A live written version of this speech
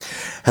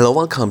Hello,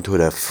 welcome to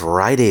the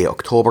Friday,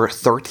 October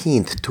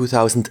 13th,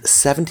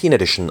 2017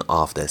 edition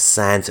of the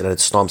SANS Internet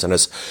Storm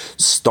Center's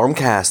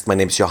StormCast. My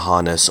name is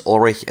Johannes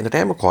Ulrich and today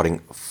I'm recording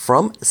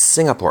from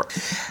Singapore.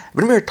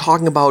 When we're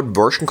talking about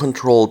version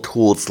control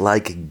tools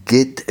like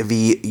Git,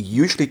 we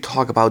usually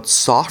talk about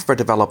software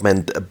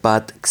development,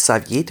 but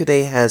Xavier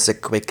today has a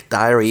quick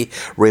diary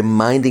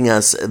reminding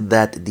us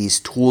that these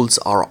tools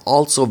are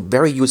also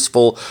very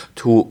useful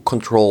to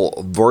control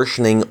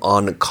versioning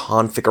on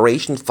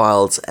configuration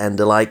files and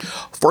the like.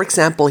 For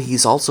example,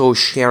 he's also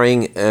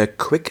sharing a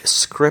quick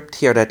script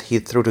here that he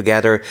threw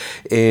together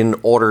in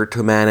order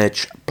to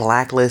manage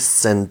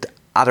blacklists and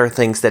other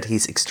things that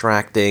he's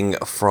extracting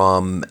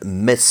from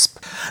MISP.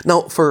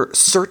 Now, for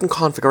certain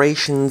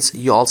configurations,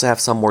 you also have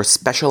some more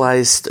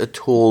specialized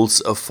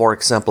tools. For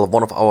example,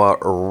 one of our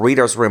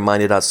readers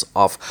reminded us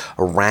of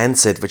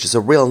Rancid, which is a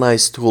real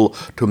nice tool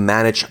to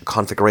manage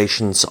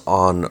configurations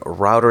on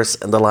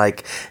routers and the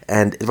like,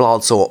 and it will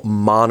also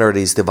monitor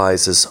these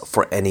devices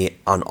for any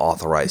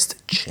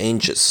unauthorized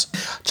changes.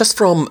 Just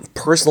from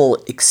personal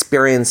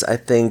experience, I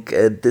think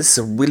this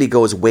really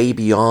goes way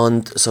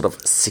beyond sort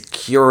of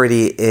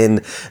security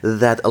in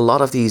that a lot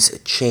of these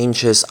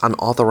changes,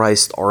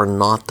 unauthorized or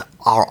not,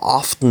 are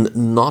often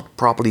not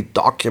properly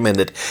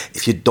documented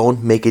if you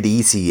don't make it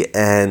easy,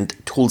 and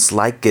tools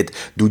like Git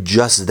do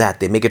just that.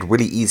 They make it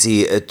really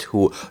easy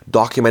to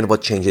document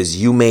what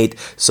changes you made,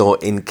 so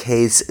in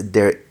case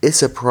there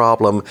is a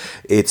problem,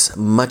 it's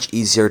much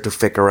easier to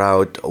figure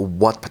out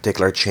what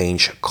particular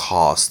change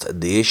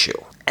caused the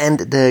issue. And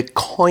the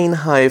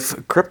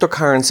CoinHive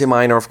cryptocurrency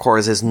miner, of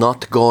course, is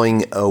not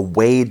going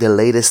away. The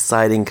latest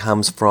sighting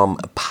comes from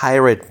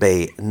Pirate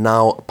Bay.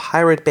 Now,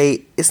 Pirate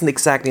Bay isn't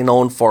exactly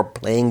known for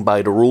playing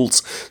by the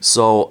rules,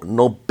 so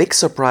no big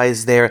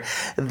surprise there.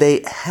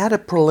 They had a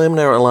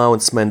preliminary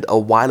announcement a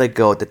while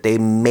ago that they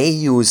may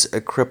use a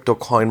crypto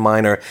coin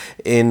miner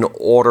in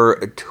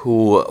order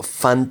to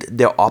fund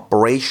their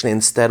operation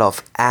instead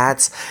of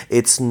ads.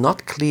 It's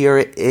not clear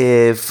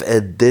if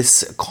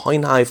this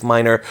CoinHive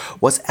miner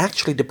was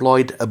actually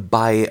deployed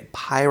by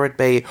Pirate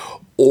Bay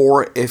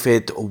or if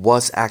it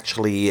was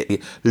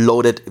actually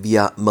loaded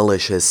via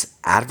malicious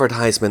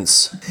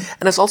advertisements.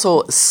 And there's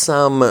also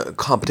some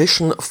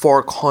competition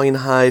for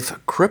CoinHive.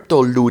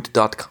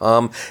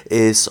 CryptoLoot.com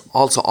is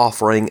also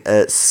offering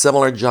a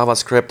similar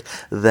JavaScript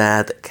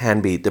that can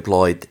be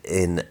deployed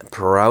in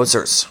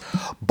browsers.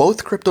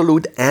 Both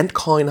CryptoLoot and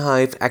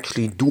CoinHive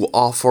actually do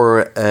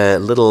offer a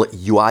little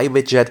UI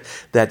widget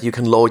that you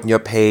can load in your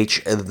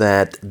page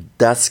that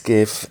does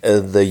give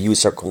the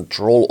user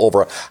control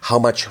over how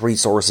much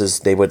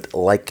resources they would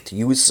like to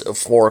use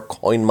for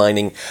coin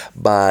mining,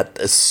 but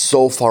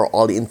so far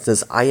all the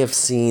instances I have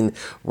seen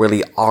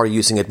really are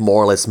using it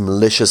more or less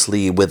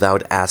maliciously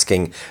without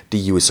asking the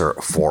user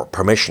for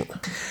permission.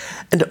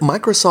 And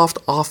Microsoft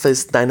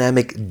Office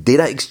Dynamic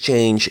Data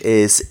Exchange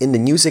is in the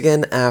news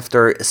again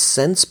after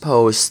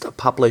SensePost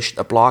published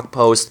a blog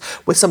post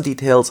with some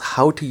details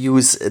how to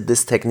use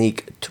this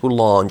technique to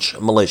launch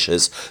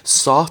malicious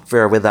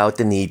software without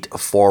the need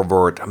for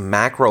Word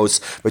macros,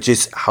 which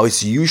is how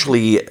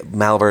usually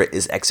malware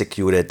is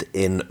executed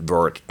in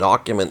Word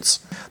documents.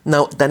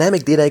 Now,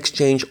 Dynamic Data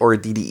Exchange, or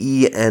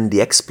DDE, and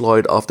the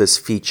exploit of this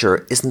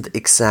feature isn't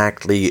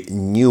exactly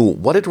new.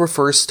 What it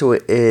refers to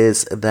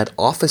is that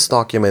Office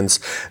documents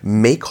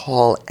may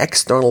call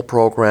external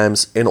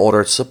programs in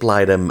order to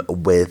supply them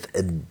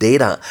with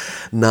data.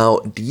 Now,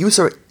 the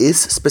user is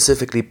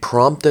specifically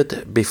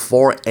prompted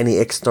before any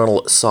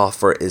external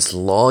software is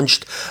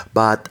launched,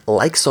 but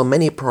like so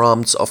many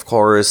prompts, of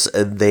course,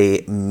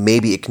 they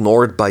may be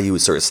ignored by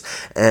users.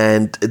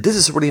 And this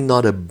is really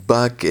not a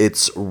bug,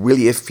 it's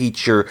really a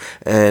feature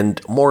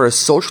and more a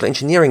social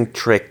engineering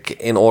trick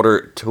in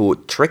order to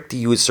trick the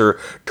user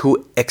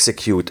to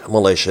execute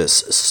malicious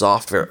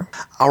software.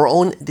 Our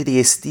own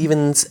Didier Stevens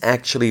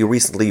actually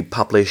recently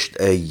published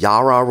a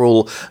Yara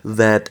rule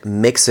that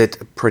makes it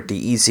pretty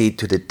easy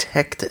to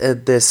detect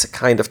this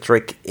kind of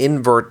trick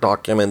in Word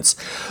documents,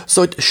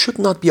 so it should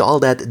not be all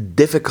that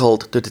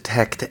difficult to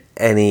detect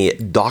any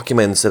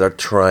documents that are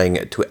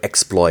trying to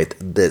exploit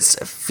this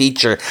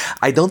feature.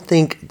 I don't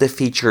think the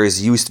feature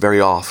is used very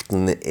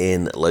often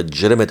in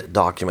legitimate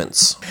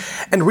documents.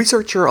 And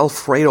researcher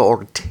Alfredo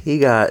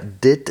Ortega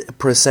did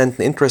present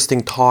an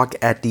interesting talk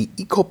at the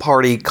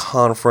EcoParty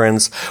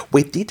conference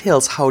with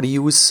details how to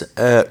use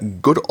a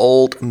good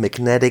old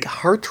magnetic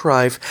hard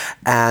drive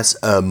as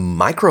a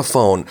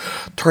microphone.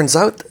 Turns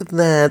out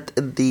that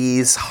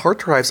these hard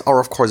drives are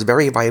of course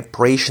very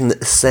vibration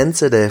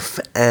sensitive,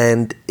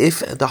 and if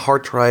the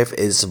hard drive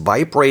is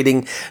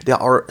vibrating, there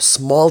are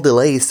small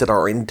delays that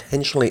are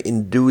intentionally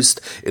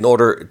induced in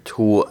order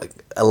to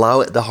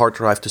allow the hard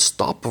drive to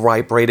stop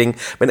vibrating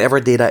whenever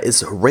data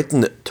is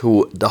written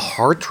to the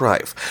hard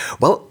drive.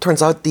 Well,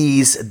 turns out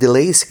these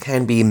delays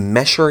can be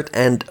measured,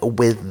 and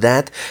with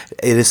that,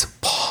 it is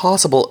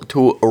possible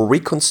to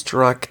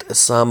reconstruct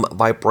some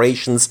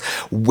vibrations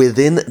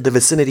within the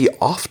vicinity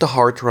of the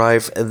hard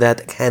drive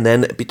that can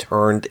then be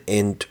turned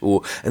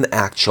into an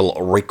actual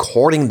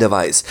recording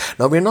device.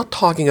 Now, we're not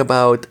talking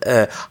about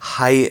a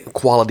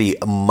high-quality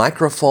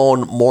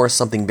microphone, more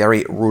something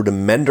very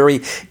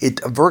rudimentary.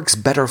 It works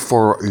better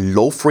for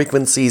low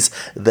frequencies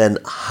than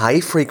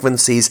high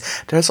frequencies.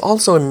 There's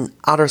also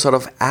another sort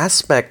of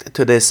aspect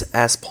to this,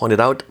 as pointed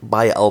out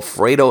by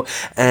Alfredo,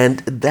 and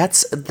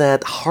that's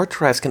that hard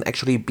drives can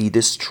actually be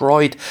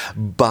destroyed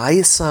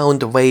by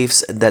sound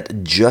waves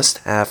that just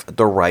have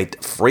the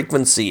right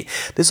frequency.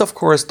 This is, of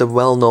course, the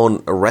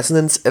well-known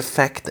resonance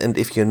effect, and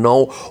if you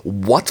know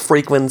what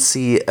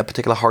frequency a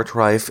particular hard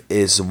drive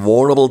is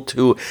vulnerable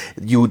to,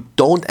 you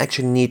don't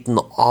actually need an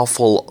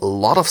awful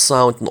lot of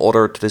sound in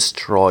order to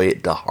destroy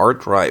the hard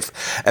drive.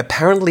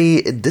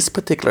 Apparently, this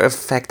particular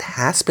effect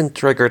has been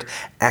triggered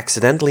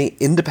accidentally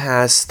in the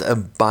past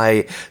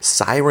by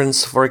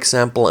sirens, for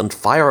example, and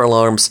fire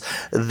alarms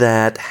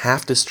that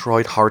have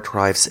destroyed hard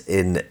drives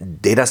in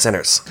data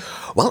centers.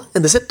 Well,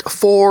 and that's it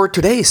for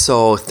today.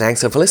 So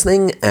thanks for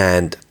listening,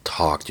 and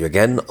talk to you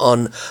again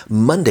on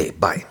Monday.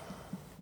 Bye.